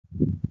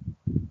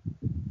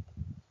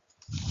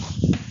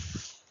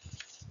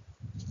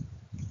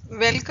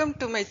Welcome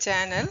to my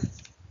channel.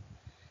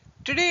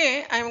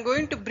 Today I am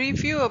going to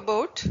brief you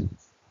about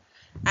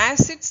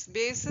acids,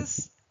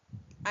 bases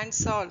and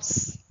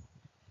salts.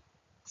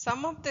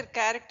 Some of their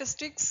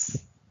characteristics,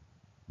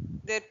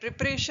 their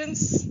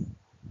preparations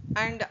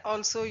and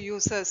also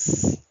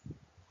uses.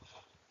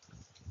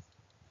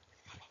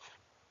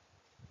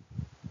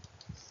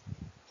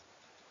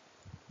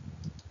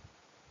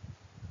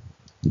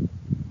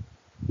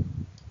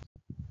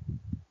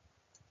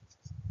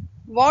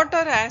 What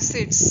are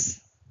acids?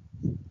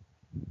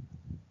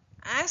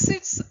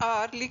 Acids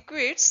are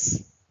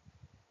liquids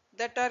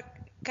that are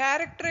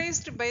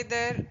characterized by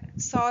their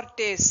sour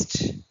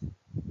taste.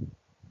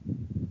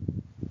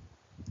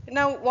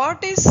 Now,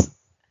 what is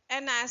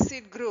an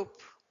acid group?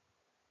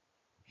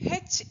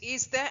 H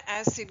is the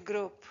acid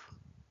group.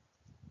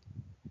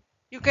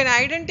 You can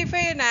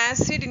identify an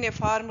acid in a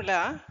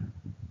formula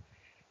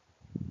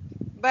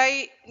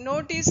by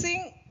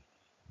noticing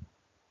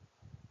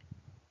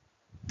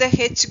the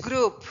H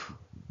group.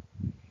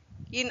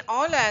 In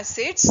all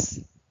acids,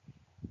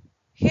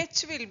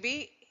 H will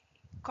be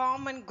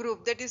common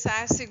group, that is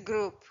acid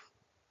group.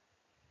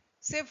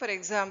 Say for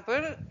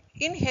example,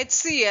 in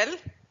HCl,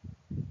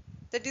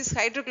 that is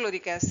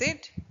hydrochloric acid,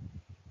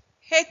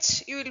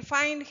 H, you will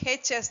find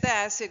H as the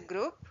acid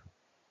group.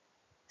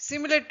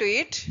 Similar to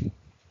it,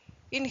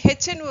 in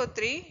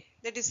HNO3,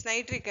 that is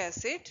nitric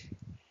acid,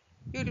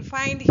 you will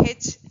find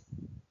H,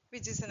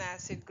 which is an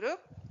acid group.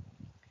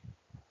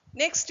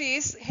 Next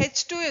is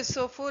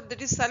H2SO4,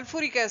 that is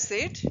sulfuric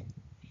acid,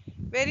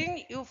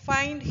 wherein you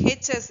find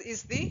H as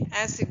is the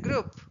acid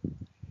group.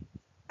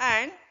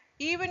 And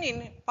even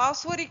in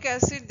phosphoric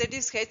acid, that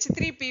is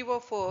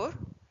H3PO4,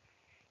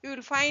 you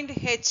will find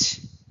H,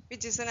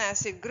 which is an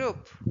acid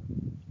group.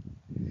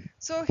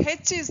 So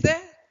H is the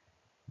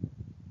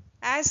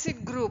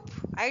acid group.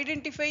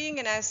 Identifying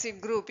an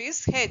acid group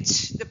is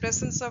H, the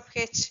presence of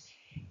H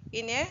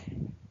in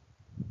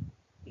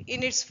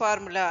its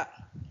formula.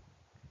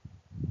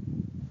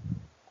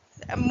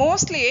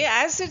 Mostly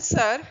acids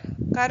are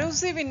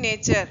corrosive in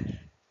nature.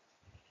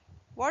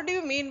 What do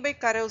you mean by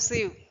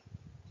corrosive?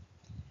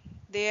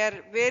 They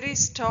are very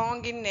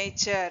strong in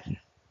nature.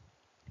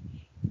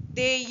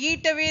 They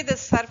eat away the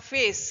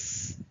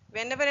surface.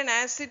 Whenever an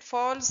acid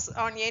falls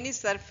on any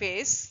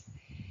surface,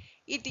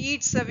 it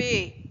eats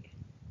away.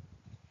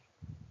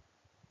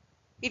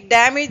 It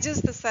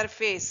damages the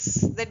surface.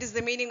 That is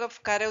the meaning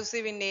of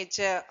corrosive in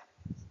nature.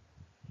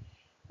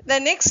 The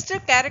next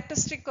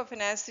characteristic of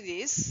an acid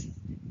is,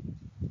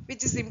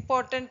 which is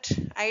important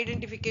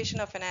identification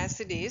of an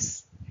acid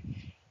is,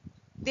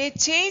 they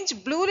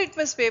change blue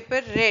litmus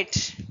paper red.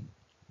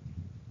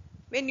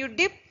 When you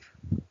dip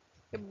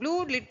a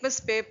blue litmus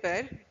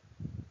paper,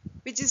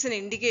 which is an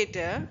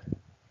indicator,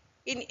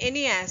 in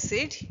any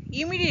acid,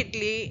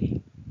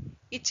 immediately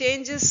it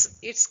changes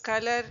its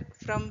color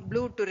from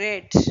blue to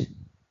red.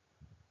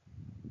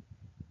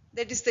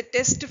 That is the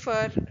test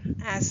for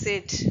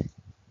acid.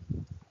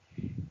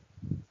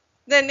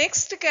 The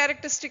next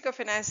characteristic of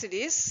an acid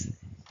is,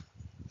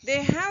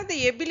 they have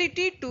the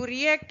ability to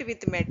react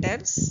with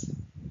metals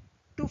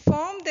to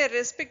form their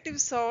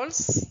respective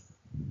salts.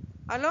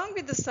 Along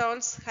with the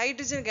salts,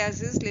 hydrogen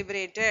gas is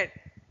liberated.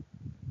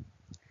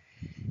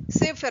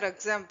 Say for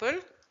example,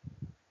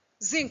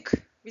 zinc,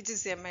 which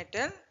is a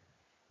metal,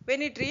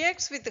 when it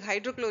reacts with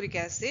hydrochloric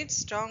acid,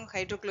 strong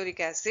hydrochloric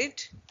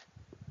acid,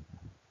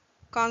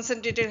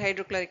 concentrated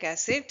hydrochloric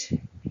acid,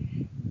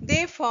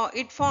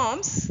 it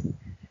forms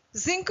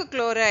zinc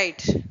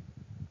chloride,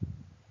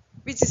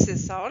 which is a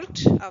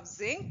salt of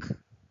zinc,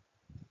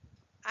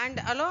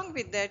 and along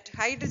with that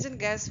hydrogen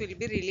gas will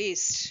be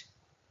released.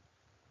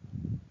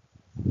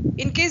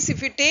 In case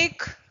if you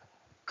take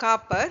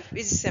copper,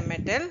 which is a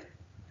metal,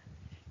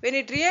 when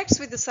it reacts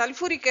with the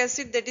sulfuric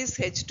acid, that is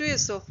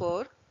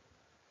H2SO4,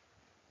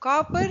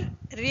 copper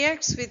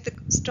reacts with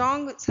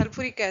strong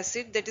sulfuric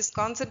acid, that is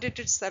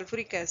concentrated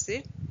sulfuric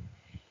acid.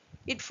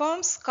 It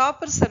forms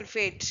copper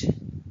sulfate,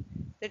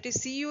 that is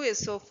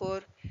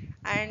CuSO4,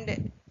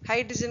 and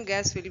hydrogen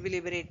gas will be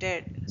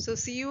liberated. So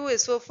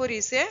CuSO4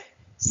 is a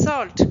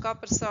salt,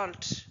 copper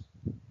salt.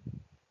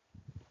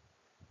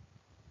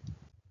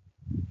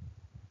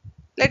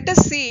 Let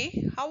us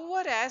see how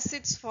are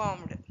acids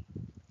formed.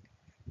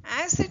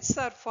 Acids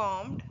are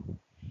formed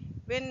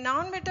when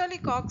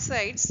non-metallic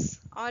oxides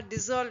are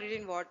dissolved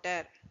in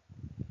water.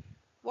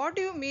 What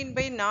do you mean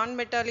by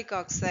non-metallic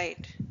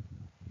oxide?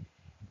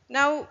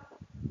 Now,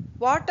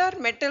 what are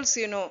metals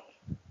you know?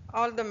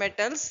 All the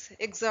metals,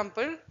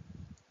 example,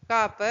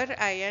 copper,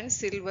 iron,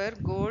 silver,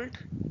 gold,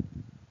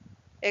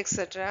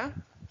 etc.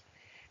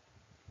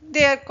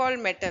 They are called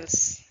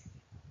metals.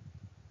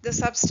 The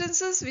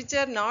substances which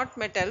are not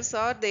metals,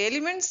 or the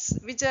elements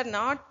which are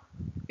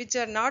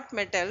not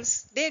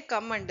metals, they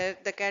come under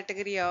the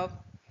category of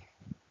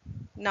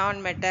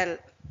non-metal.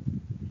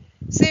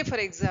 Say for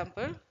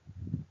example,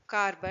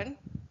 carbon,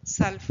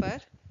 sulfur,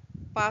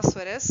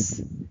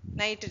 phosphorus,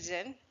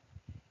 nitrogen,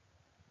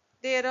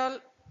 they are all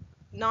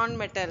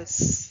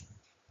non-metals.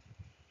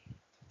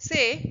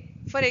 Say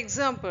for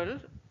example,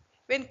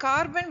 when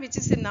carbon, which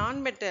is a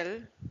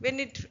non-metal, when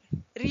it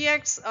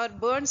reacts or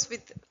burns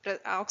with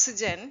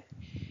oxygen,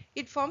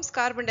 it forms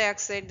carbon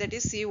dioxide, that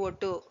is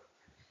CO2.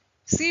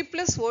 C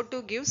plus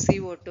O2 gives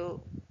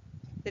CO2,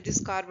 that is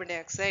carbon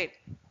dioxide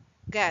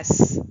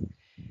gas.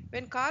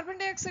 When carbon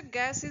dioxide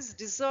gas is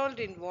dissolved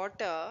in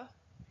water,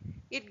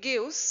 it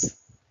gives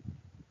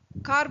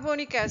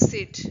carbonic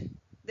acid,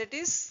 that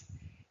is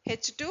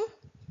H2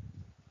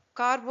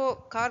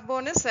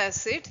 carbonous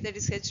acid, that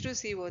is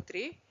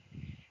H2CO3.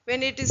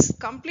 When it is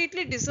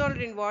completely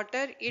dissolved in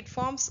water, it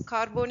forms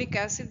carbonic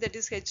acid, that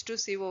is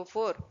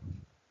H2CO4.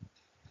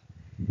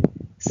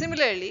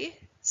 Similarly,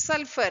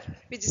 sulfur,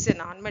 which is a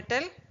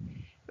nonmetal,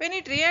 when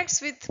it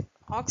reacts with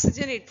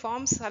oxygen, it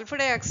forms sulfur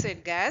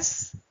dioxide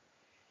gas.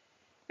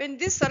 When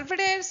this sulfur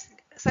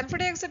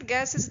dioxide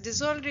gas is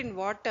dissolved in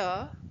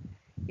water,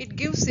 it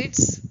gives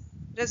its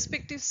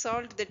respective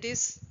salt, that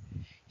is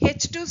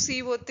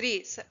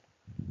H2CO3,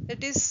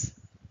 that is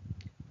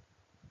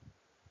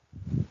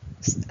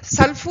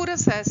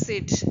sulfurous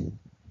acid.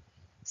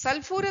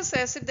 Sulfurous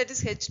acid, that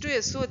is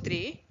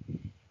H2SO3.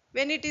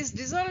 When it is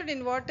dissolved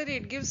in water,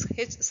 it gives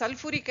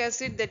sulfuric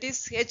acid, that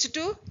is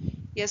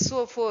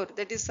H2SO4,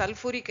 that is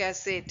sulfuric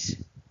acid.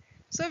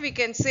 So we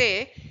can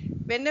say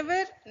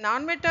whenever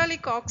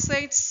non-metallic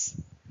oxides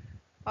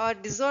are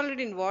dissolved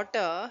in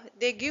water,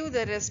 they give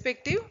the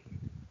respective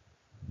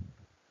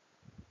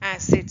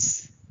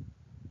acids.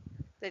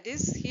 That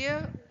is,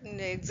 here in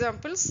the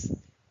examples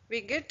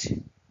we get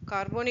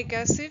carbonic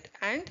acid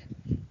and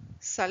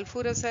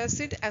sulfurous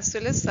acid as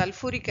well as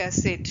sulfuric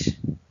acid.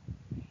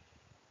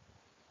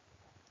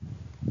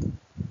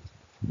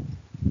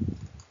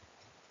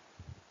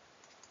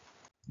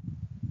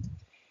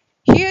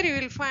 Here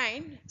you will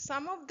find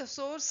some of the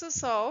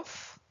sources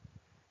of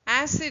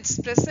acids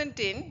present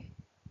in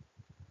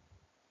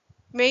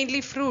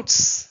mainly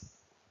fruits.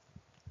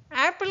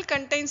 Apple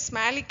contains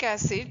malic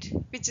acid,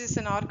 which is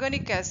an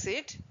organic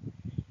acid,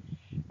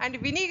 and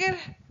vinegar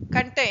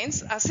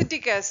contains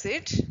acetic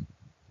acid,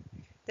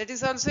 that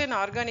is also an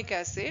organic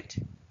acid.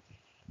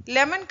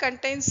 Lemon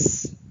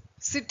contains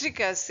citric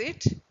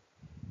acid.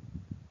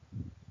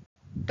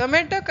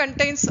 Tomato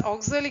contains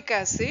oxalic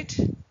acid.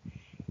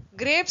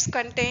 Grapes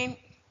contain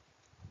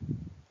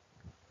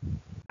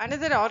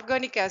another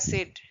organic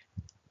acid.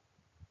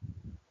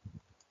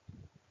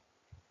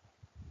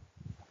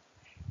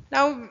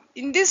 Now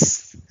in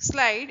this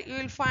slide you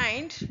will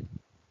find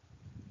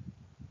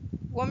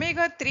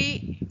omega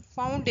 3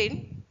 found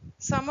in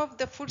some of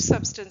the food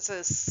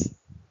substances.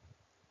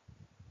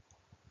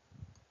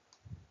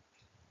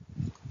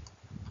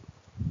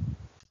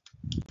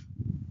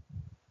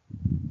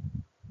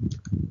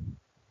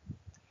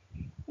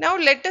 Now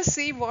let us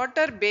see what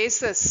are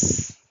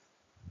bases.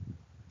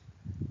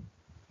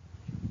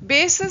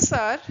 Bases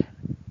are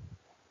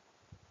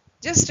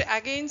just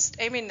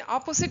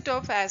opposite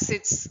of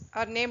acids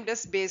are named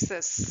as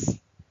bases.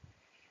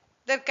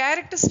 Their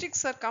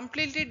characteristics are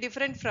completely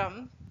different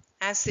from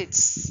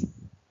acids.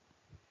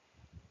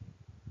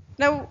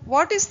 Now,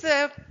 what is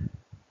the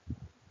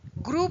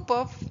group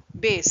of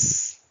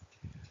base?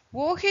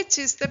 OH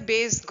is the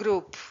base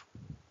group.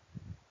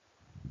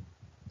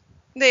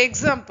 The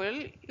example,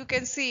 you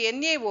can see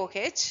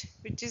NaOH,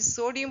 which is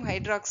sodium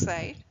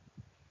hydroxide,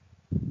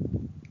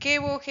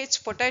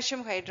 KOH,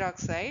 potassium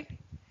hydroxide,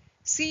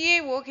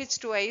 CaOH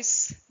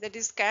twice, that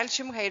is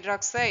calcium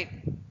hydroxide.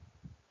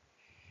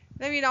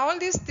 Now, in all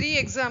these three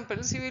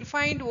examples, you will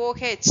find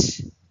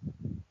OH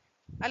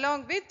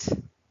along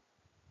with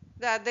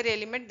the other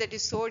element, that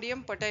is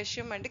sodium,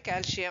 potassium and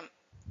calcium,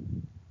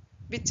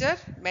 which are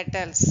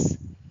metals.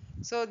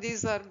 So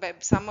these are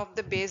some of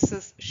the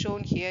bases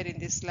shown here in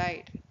this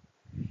slide.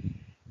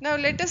 Now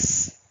let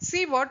us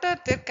see what are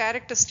their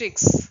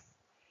characteristics.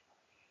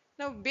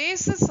 Now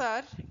bases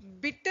are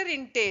bitter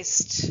in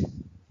taste.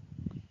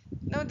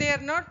 Now they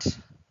are not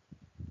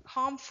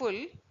harmful.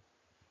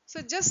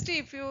 So just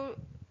if you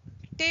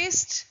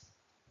taste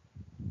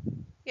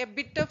a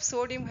bit of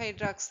sodium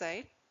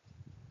hydroxide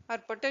or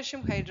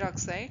potassium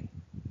hydroxide,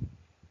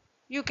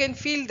 you can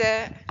feel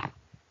the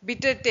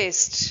bitter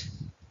taste.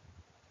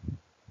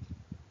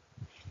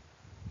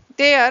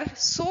 They are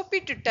soapy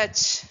to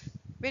touch.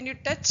 When you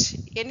touch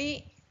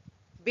any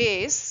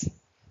base,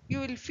 you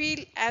will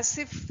feel as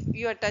if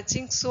you are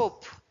touching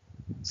soap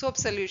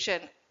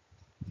solution.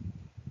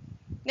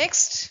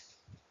 Next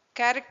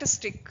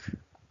characteristic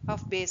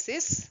of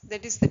bases,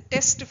 that is the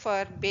test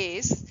for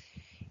base,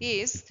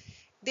 is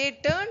they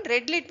turn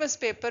red litmus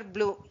paper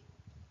blue.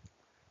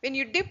 When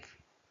you dip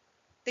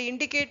the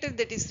indicator,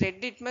 that is red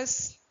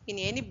litmus, in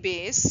any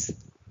base,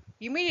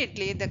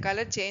 immediately the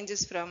color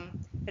changes from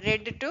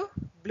red to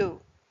blue.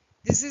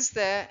 This is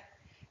the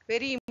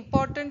very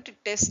important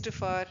test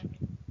for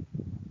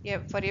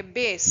a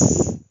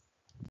base.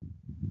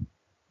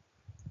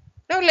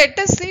 Now let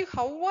us see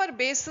how are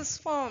bases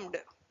formed.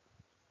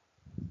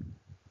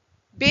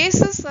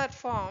 Bases are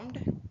formed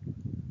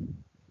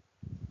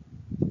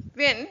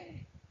when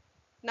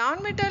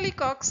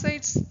non-metallic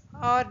oxides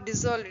are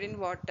dissolved in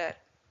water.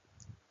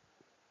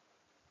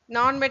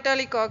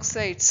 Non-metallic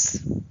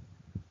oxides.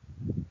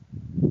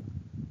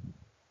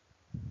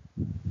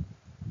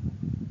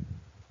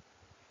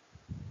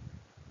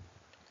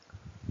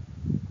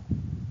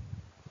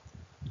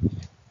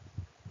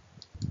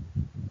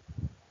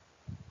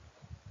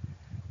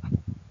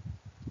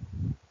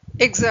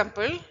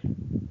 Example,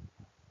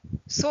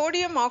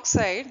 sodium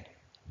oxide.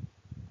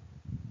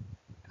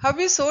 How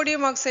is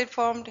sodium oxide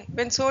formed?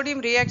 When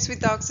sodium reacts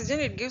with oxygen,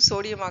 it gives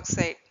sodium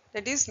oxide,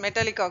 that is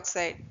metallic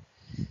oxide.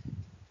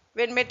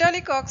 When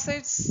metallic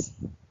oxides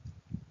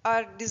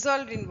are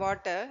dissolved in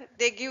water,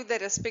 they give the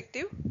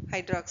respective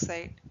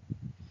hydroxide.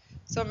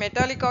 So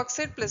metallic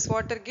oxide plus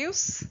water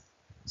gives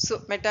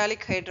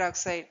metallic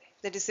hydroxide,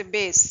 that is a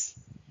base.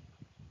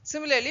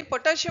 Similarly,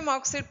 potassium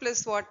oxide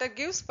plus water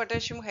gives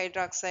potassium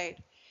hydroxide.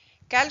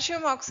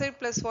 Calcium oxide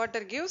plus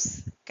water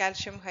gives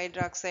calcium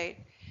hydroxide.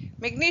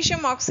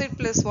 Magnesium oxide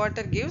plus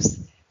water gives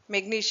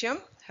magnesium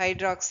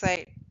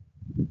hydroxide.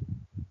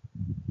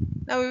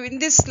 Now in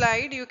this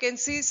slide you can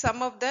see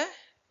some of the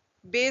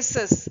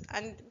bases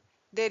and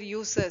their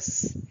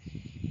uses.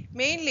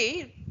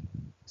 Mainly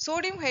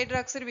sodium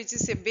hydroxide, which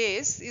is a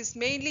base, is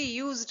mainly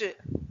used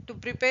to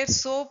prepare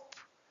soap,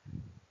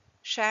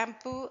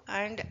 shampoo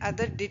and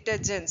other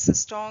detergents,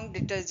 strong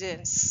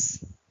detergents.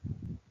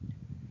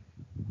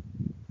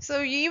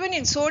 So even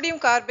in sodium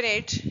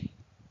carbonate,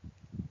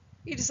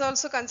 it is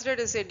also considered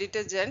as a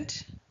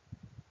detergent.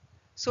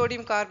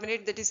 Sodium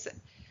carbonate, that is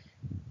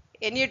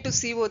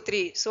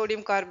Na2CO3,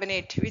 sodium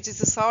carbonate, which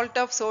is a salt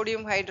of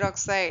sodium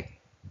hydroxide.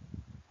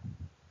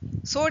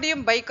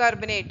 Sodium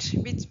bicarbonate,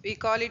 which we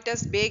call it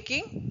as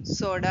baking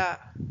soda.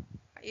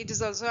 It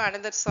is also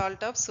another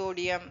salt of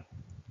sodium.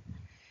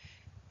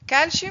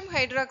 Calcium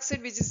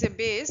hydroxide, which is a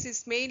base,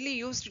 is mainly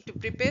used to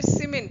prepare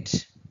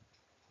cement.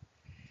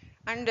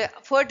 And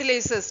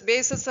fertilizers,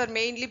 bases are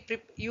mainly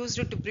used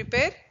to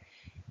prepare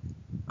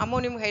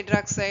ammonium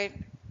hydroxide,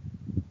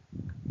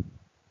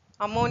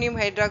 ammonium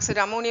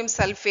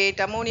sulfate,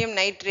 ammonium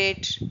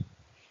nitrate,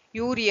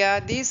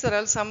 urea. These are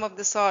all some of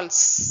the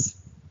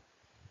salts.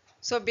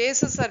 So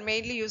bases are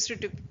mainly used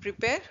to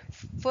prepare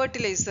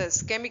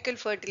fertilizers, chemical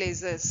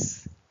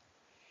fertilizers.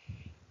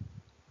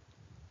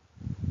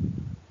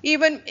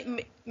 Even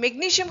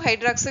magnesium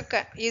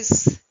hydroxide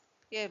is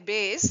a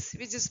base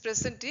which is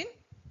present in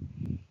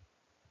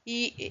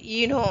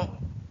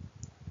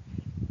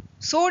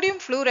Sodium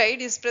fluoride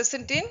is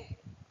present in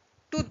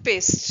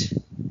toothpaste,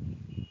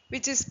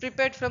 which is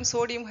prepared from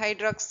sodium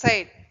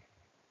hydroxide.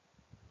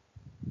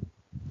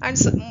 And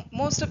so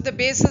most of the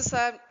bases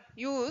are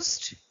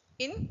used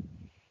in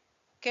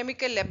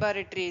chemical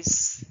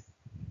laboratories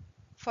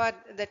for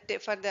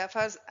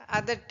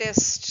other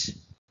tests.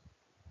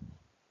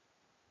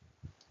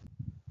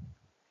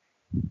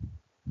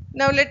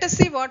 Now let us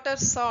see what are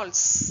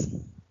salts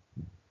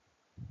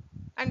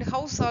and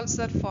how salts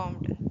are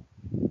formed.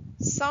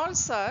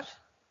 Salts are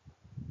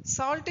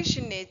saltish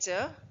in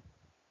nature.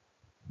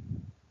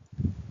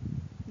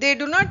 They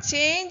do not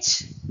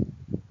change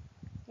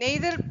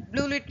neither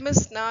blue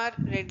litmus nor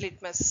red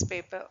litmus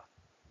paper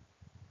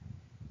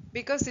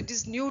because it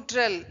is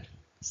neutral.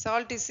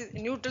 Salt is a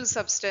neutral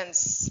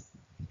substance.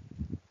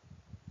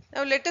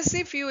 Now let us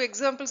see few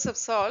examples of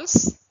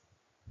salts.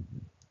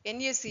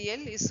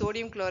 NaCl is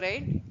sodium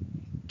chloride,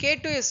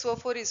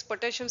 K2SO4 is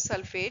potassium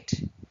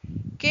sulfate,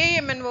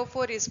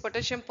 KMnO4 is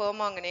potassium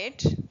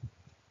permanganate,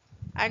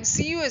 and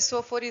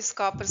CuSO4 is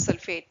copper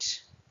sulfate.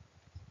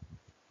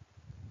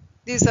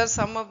 These are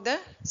some of the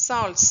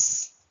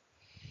salts.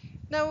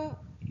 Now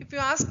if you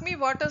ask me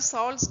what are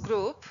salts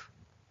group,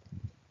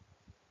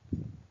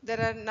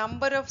 there are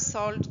number of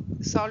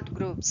salt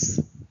groups.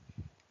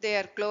 They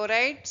are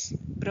chlorides,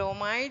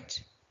 bromide,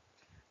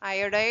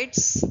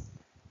 iodides,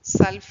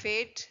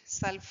 sulfate,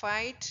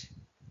 sulfite,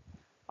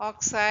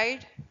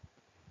 oxide,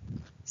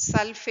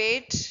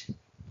 sulfate,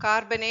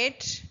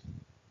 carbonate,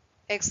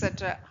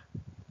 etc.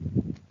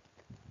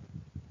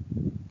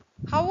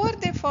 How are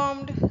they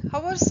formed?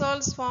 How are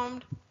salts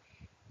formed?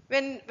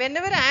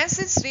 Whenever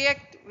acids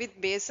react with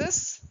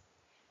bases,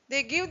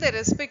 they give the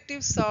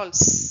respective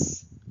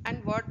salts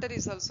and water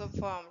is also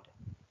formed.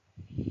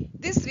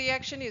 This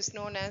reaction is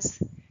known as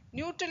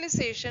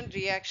neutralization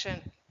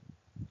reaction.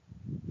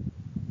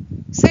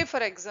 Say for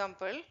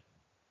example,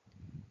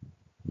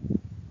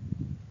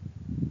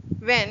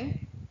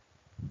 when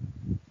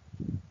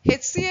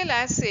HCl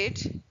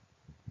acid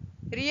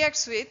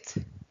reacts with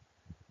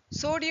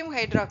sodium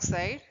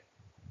hydroxide,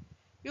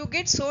 you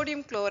get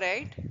sodium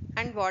chloride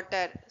and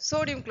water.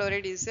 Sodium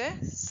chloride is a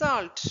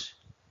salt.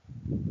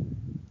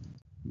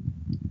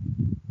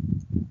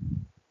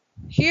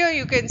 Here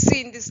you can see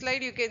in this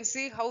slide, you can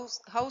see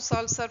how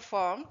salts are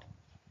formed.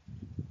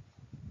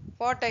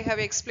 What I have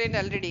explained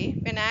already.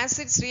 When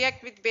acids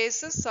react with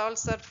bases,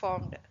 salts are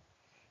formed.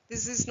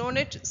 This is known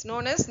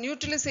as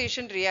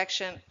neutralization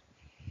reaction.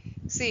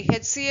 See,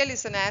 HCl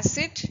is an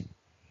acid.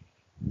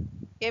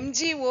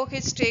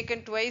 MgOH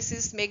taken twice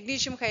is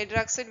magnesium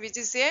hydroxide, which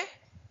is a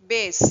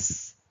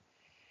base.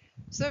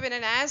 So when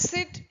an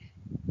acid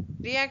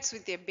reacts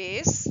with a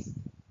base,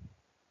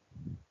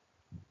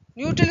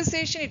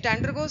 it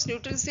undergoes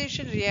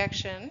neutralization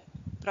reaction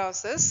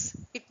process.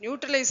 It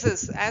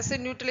neutralizes,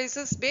 acid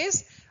neutralizes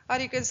base, or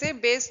you can say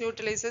base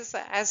neutralizes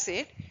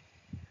acid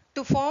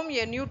to form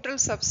a neutral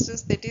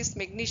substance, that is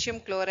magnesium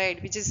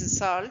chloride, which is a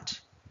salt.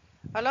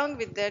 Along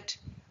with that,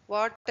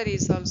 water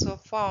is also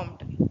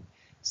formed.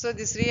 So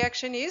this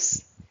reaction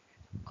is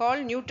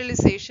called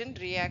neutralization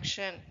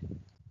reaction.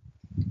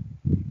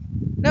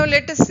 Now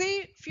let us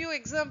see few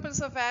examples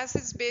of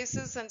acids,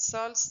 bases and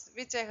salts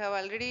which I have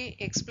already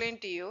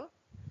explained to you.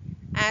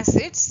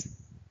 Acids: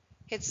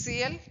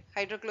 HCl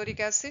hydrochloric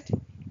acid,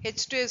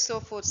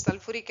 H2SO4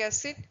 sulfuric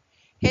acid,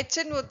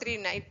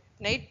 HNO3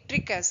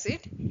 nitric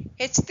acid,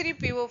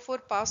 H3PO4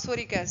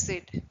 phosphoric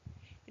acid.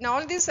 In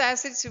all these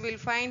acids you will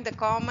find the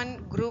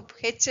common group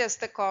H as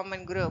the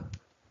common group.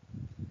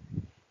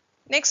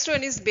 Next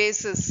one is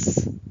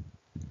bases.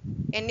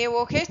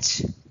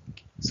 NaOH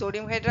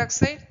sodium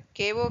hydroxide,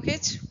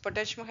 KOH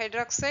potassium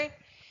hydroxide,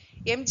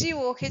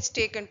 MgOH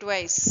taken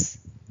twice,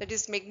 that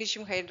is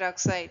magnesium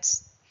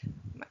hydroxides.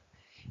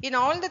 In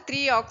all the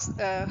three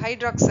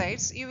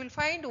hydroxides, you will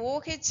find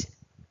OH,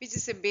 which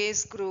is a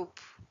base group.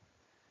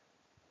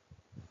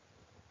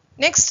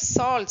 Next,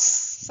 salts.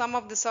 Some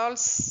of the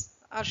salts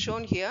are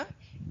shown here.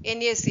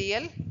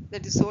 NaCl,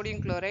 that is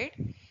sodium chloride.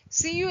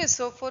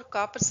 CuSO4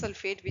 copper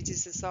sulfate, which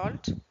is a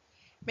salt.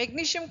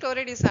 Magnesium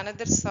chloride is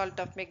another salt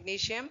of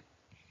magnesium.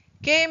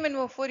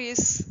 KMnO4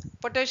 is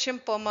potassium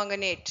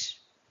permanganate,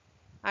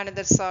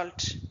 another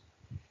salt.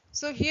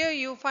 So here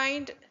you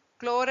find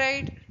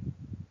chloride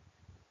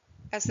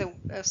as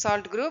a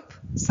salt group,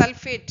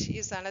 sulfate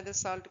is another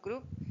salt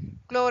group,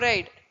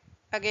 chloride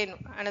again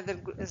another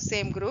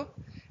same group,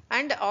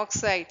 and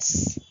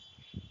oxides.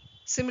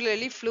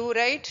 Similarly,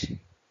 fluoride,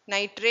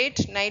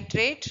 nitrate,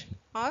 nitrate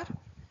are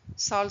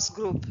salts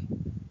group.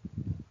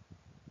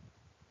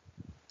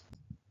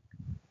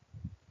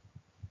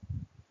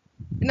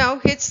 Now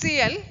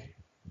HCl,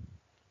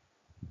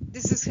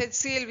 this is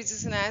HCl, which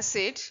is an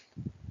acid.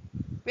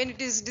 When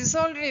it is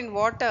dissolved in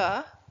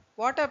water,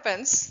 what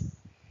happens?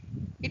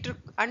 It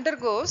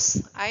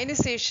undergoes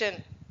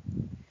ionization.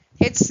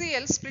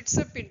 HCl splits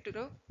up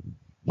into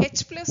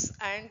H plus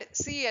and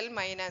Cl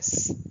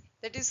minus,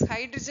 that is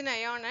hydrogen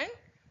ion and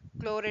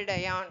chloride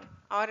ion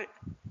are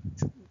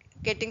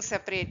getting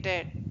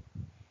separated.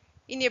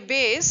 In a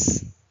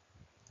base,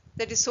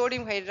 that is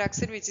sodium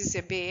hydroxide, which is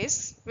a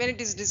base, when it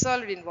is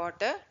dissolved in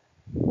water,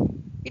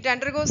 it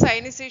undergoes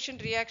ionization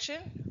reaction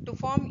to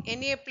form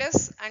Na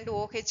plus and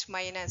OH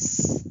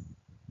minus.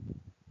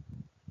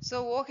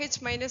 So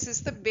OH minus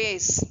is the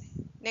base,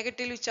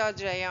 negatively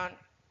charged ion.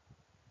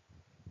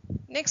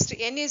 Next,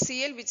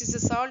 NaCl, which is a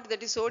salt,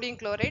 that is sodium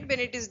chloride. When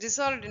it is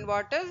dissolved in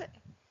water,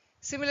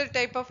 similar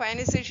type of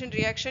ionization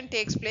reaction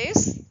takes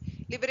place,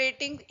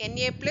 liberating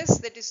Na plus,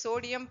 that is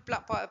sodium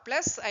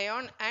plus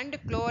ion, and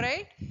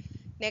chloride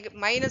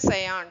minus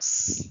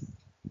ions.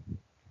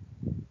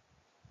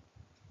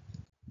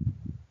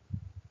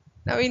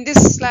 Now in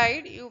this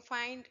slide you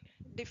find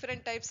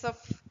different types of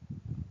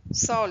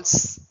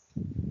salts.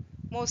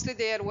 Mostly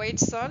they are white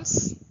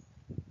salts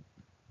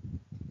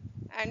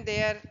and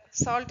they are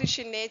saltish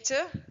in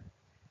nature,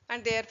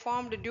 and they are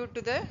formed due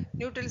to the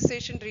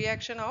neutralization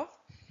reaction of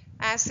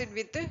acid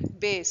with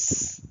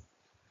base.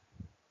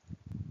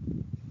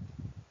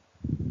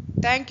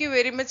 Thank you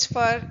very much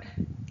for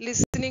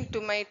listening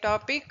to my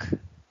topic,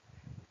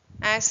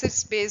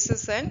 acids,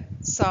 bases and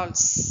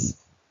salts.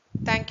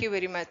 Thank you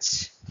very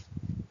much.